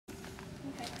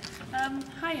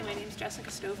Hi, my name is Jessica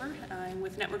Stover. I'm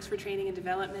with Networks for Training and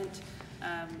Development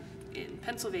in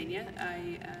Pennsylvania.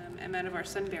 I am out of our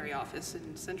Sunbury office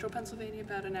in central Pennsylvania,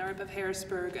 about an hour above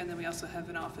Harrisburg, and then we also have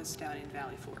an office down in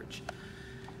Valley Forge.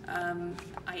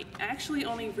 I actually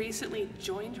only recently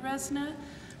joined RESNA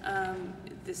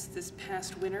this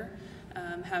past winter.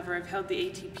 However, I've held the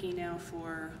ATP now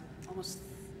for almost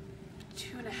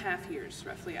 2.5 years,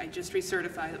 roughly. I just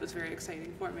recertified. It was very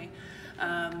exciting for me.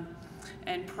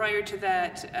 And prior to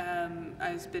that,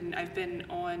 I've been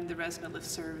on the RESNA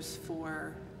listservs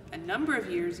for a number of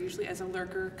years, usually as a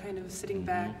lurker, kind of sitting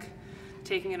back,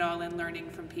 taking it all in, learning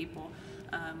from people.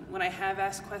 When I have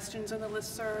asked questions on the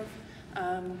listserv,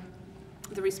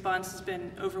 the response has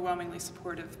been overwhelmingly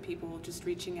supportive. People just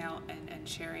reaching out and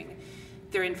sharing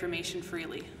their information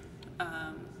freely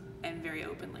and very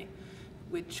openly,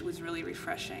 which was really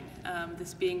refreshing.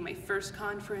 This being my first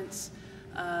conference,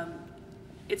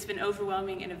 it's been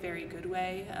overwhelming in a very good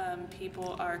way.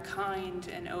 People are kind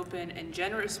and open and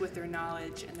generous with their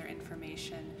knowledge and their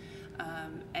information,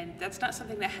 and that's not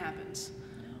something that happens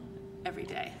every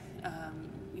day.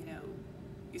 You know,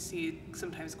 you see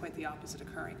sometimes quite the opposite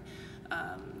occurring.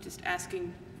 Just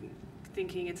asking,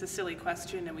 thinking it's a silly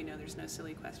question, and we know there's no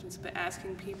silly questions, but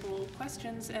asking people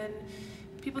questions and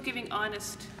people giving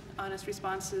honest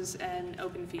responses and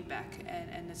open feedback,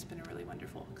 and it's been a really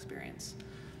wonderful experience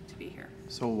to be here.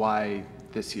 So why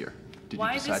this year? Did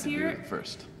Why you decide this to do year? it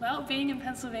first? Well, being in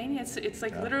Pennsylvania, it's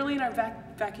like literally in our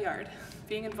backyard.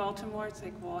 Being in Baltimore, it's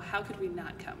like, well, how could we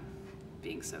not come,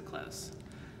 being so close?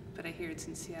 But I hear it's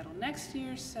in Seattle next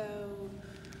year, so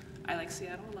I like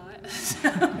Seattle a lot.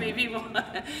 So maybe we'll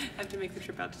have to make the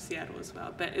trip out to Seattle as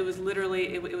well. But it was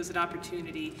literally, it was an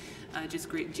opportunity, just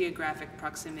great geographic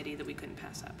proximity that we couldn't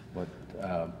pass up.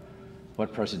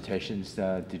 What presentations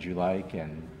did you like,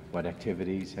 and what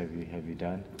activities have you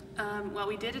done? Well,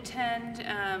 we did attend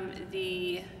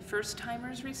the first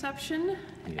timers reception,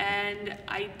 and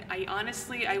I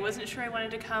honestly, I wasn't sure I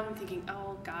wanted to come, thinking,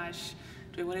 oh gosh,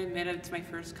 do I want to admit it's my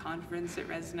first conference at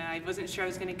RESNA? I wasn't sure I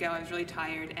was going to go. I was really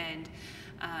tired, and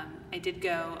I did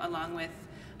go along with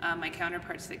my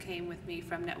counterparts that came with me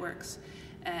from Networks,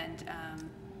 and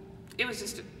it was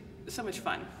just so much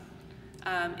fun.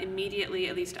 Immediately,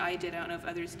 at least I did, I don't know if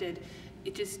others did,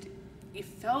 you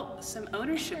felt some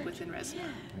ownership within RESNA.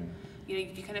 You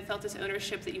know, you kind of felt this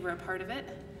ownership that you were a part of it,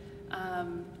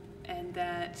 and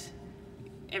that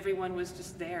everyone was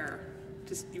just there.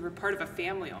 Just, you were part of a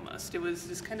family almost. It was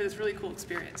just kind of this really cool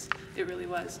experience. It really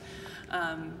was.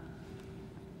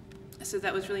 So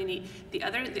that was really neat. The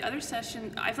other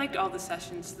session, I've liked all the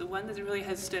sessions. The one that really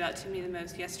has stood out to me the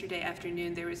most, yesterday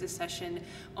afternoon, there was a session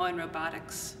on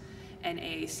robotics and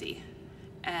AAC.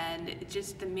 And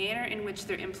just the manner in which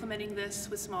they're implementing this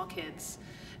with small kids,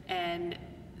 and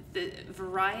the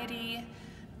variety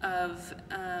of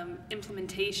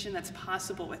implementation that's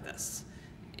possible with this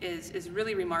is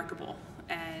really remarkable.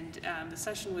 And the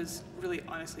session was really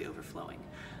honestly overflowing.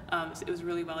 So it was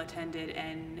really well attended,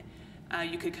 and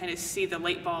you could kind of see the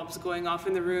light bulbs going off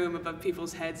in the room above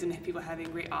people's heads, and people having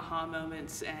great aha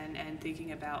moments and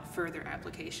thinking about further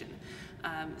application.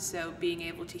 So being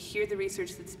able to hear the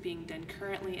research that's being done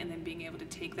currently and then being able to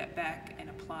take that back and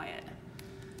apply it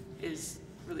is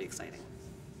really exciting.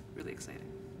 Really exciting.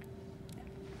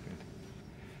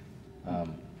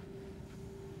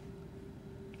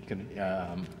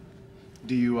 Yeah.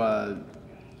 Do you,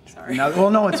 Sorry. well,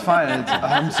 no, it's fine.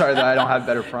 I'm sorry that I don't have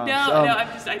better prompts. No, no,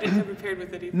 I didn't come prepared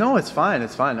with it either. No, it's fine.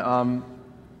 It's fine.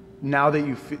 Now that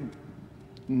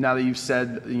you've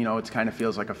said, you know, it kind of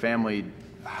feels like a family,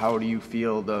 how do you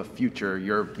feel the future,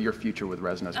 your future with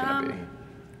RESNA is going to be?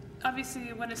 Obviously,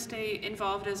 I want to stay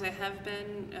involved as I have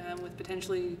been with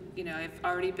potentially, you know, I've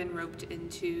already been roped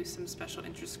into some special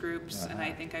interest groups, and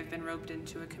I think I've been roped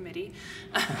into a committee,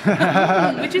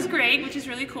 which is great, which is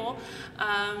really cool.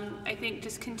 I think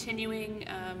just continuing,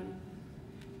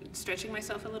 stretching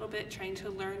myself a little bit, trying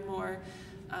to learn more.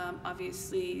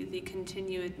 Obviously, the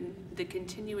continuing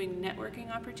networking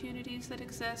opportunities that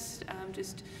exist,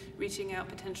 just reaching out,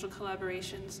 potential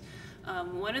collaborations.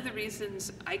 One of the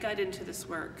reasons I got into this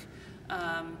work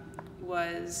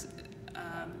was,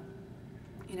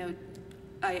 you know,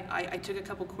 I took a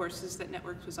couple courses that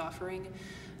Networks was offering,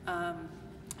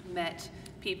 met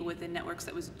people within Networks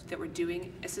that were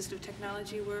doing assistive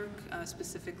technology work,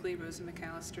 specifically Rosa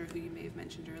McAllister, who you may have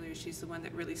mentioned earlier. She's the one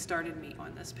that really started me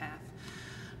on this path.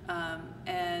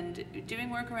 And doing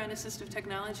work around assistive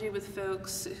technology with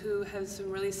folks who have some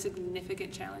really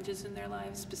significant challenges in their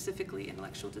lives, specifically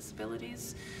intellectual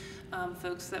disabilities,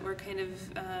 folks that were kind of,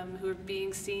 who are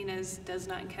being seen as does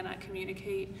not and cannot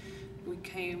communicate. We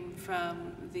came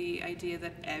from the idea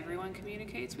that everyone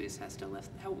communicates, we just have to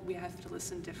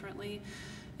listen differently.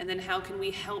 And then how can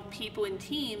we help people in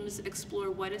teams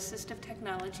explore what assistive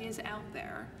technology is out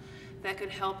there that could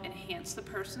help enhance the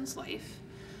person's life,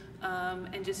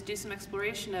 and just do some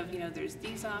exploration of, there's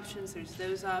these options, there's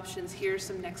those options, here's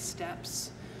some next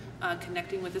steps,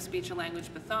 connecting with a speech and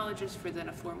language pathologist for then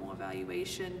a formal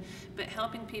evaluation, but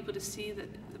helping people to see that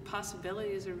the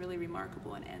possibilities are really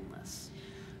remarkable and endless,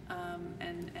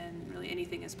 and really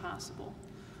anything is possible.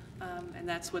 And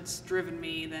that's what's driven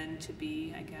me then to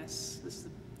be, I guess, this is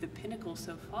the pinnacle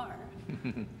so far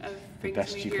of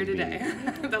bringing me here today,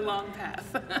 the long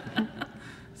path.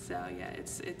 So yeah,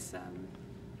 it's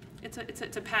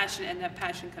a passion, and that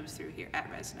passion comes through here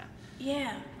at ResNA.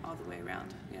 Yeah. All the way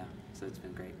around. Yeah. So it's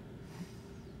been great.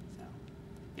 So.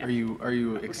 Yeah. Are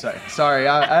you excited? Sorry,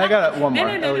 I got one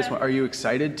more. No, at least one. Are you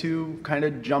excited to kind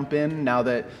of jump in now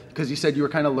that, because you said you were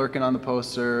kind of lurking on the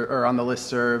poster or on the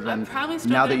listserv, and I'm probably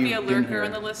still now going that to be a you've been lurker here.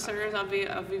 on the listservs.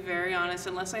 I'll be very honest,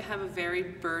 unless I have a very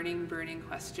burning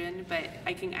question. But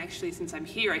I can actually, since I'm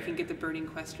here, I can get the burning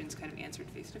questions kind of answered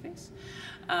face to face.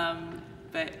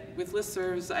 But with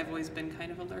listservs, I've always been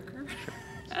kind of a lurker,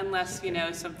 unless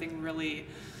something really,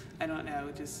 I don't know,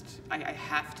 just I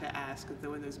have to ask.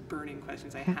 Though in those burning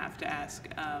questions, I have to ask.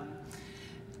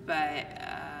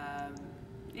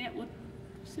 Yeah, we'll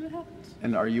see what happens.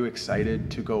 And are you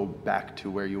excited to go back to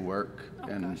where you work? Oh,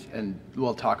 and gosh, yeah. and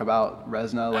we'll talk about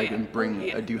ResNA, like, yeah. and bring.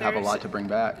 Yeah. Do you have a lot to bring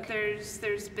back?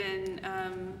 There's been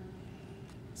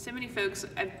so many folks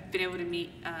I've been able to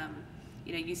meet.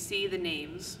 You see the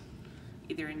names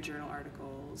either in journal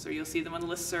articles, or you'll see them on the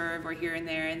listserv or here and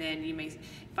there, and then you may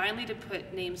finally to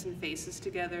put names and faces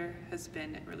together has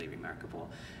been really remarkable.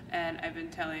 And I've been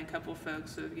telling a couple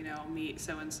folks of, I'll meet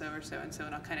so-and-so or so-and-so,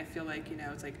 and I'll kind of feel like,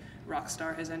 it's like rock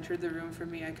star has entered the room for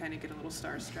me. I kind of get a little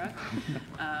starstruck.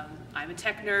 I'm a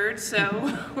tech nerd,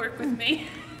 so work with me.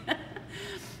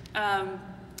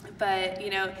 But,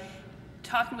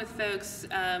 talking with folks,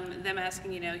 them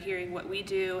asking, hearing what we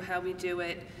do, how we do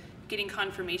it, getting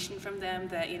confirmation from them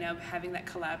that, having that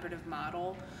collaborative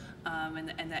model, and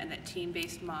that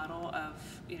team-based model of,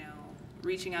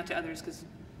 reaching out to others, because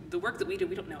the work that we do,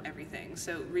 we don't know everything.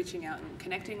 So reaching out and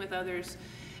connecting with others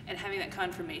and having that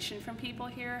confirmation from people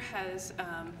here has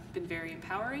been very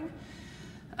empowering.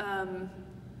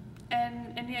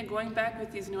 And yeah, going back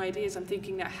with these new ideas, I'm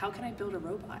thinking now, how can I build a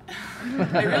robot?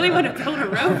 I really want to build a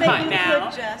robot now.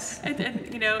 Could, Jess. And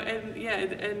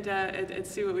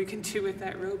see what we can do with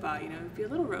that robot. It'd be a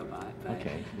little robot. But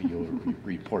Okay, you'll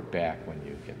report back when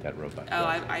you get that robot. oh,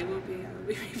 I will be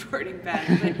reporting back.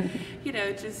 But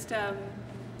just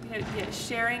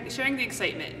sharing the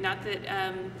excitement. Not that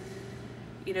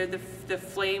the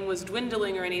flame was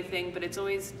dwindling or anything, but it's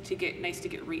always nice to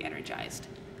get re-energized.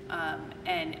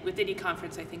 And with any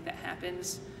conference, I think that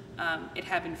happens. It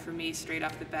happened for me straight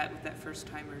off the bat with that first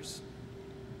timers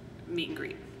meet and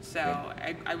greet. So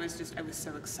I was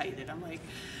so excited. I'm like,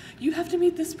 you have to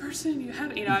meet this person. You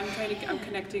have, I'm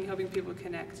connecting, helping people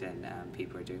connect, and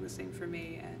people are doing the same for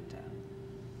me, and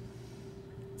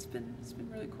it's been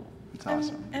really cool. It's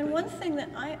awesome. And one thing that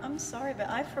I'm sorry, but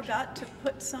I forgot to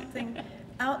put something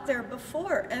out there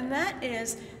before, and that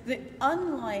is that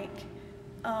unlike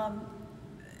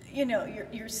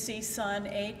your CSUN,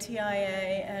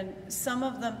 ATIA, and some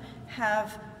of them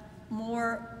have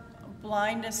more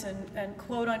blindness and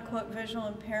quote-unquote visual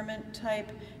impairment type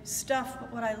stuff.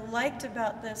 But what I liked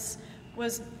about this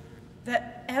was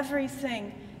that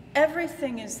everything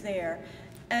is there.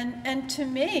 And to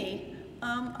me,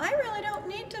 I really don't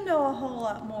need to know a whole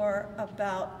lot more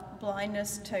about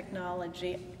blindness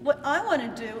technology. What I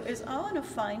want to do is I want to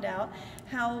find out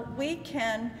how we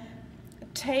can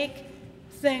take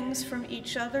things from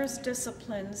each other's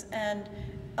disciplines and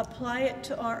apply it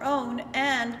to our own.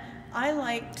 And I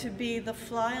like to be the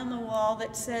fly on the wall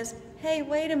that says, hey,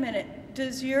 wait a minute,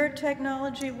 does your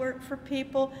technology work for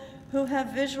people who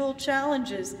have visual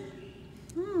challenges?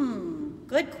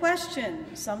 Good question.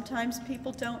 Sometimes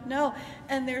people don't know.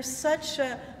 And there's such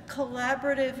a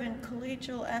collaborative and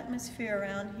collegial atmosphere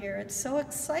around here. It's so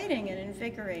exciting and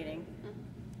invigorating.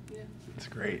 Yeah. It's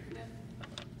great. Yeah.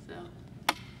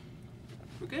 So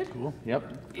we're good. Cool.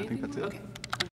 Yep. I think that's it. Okay.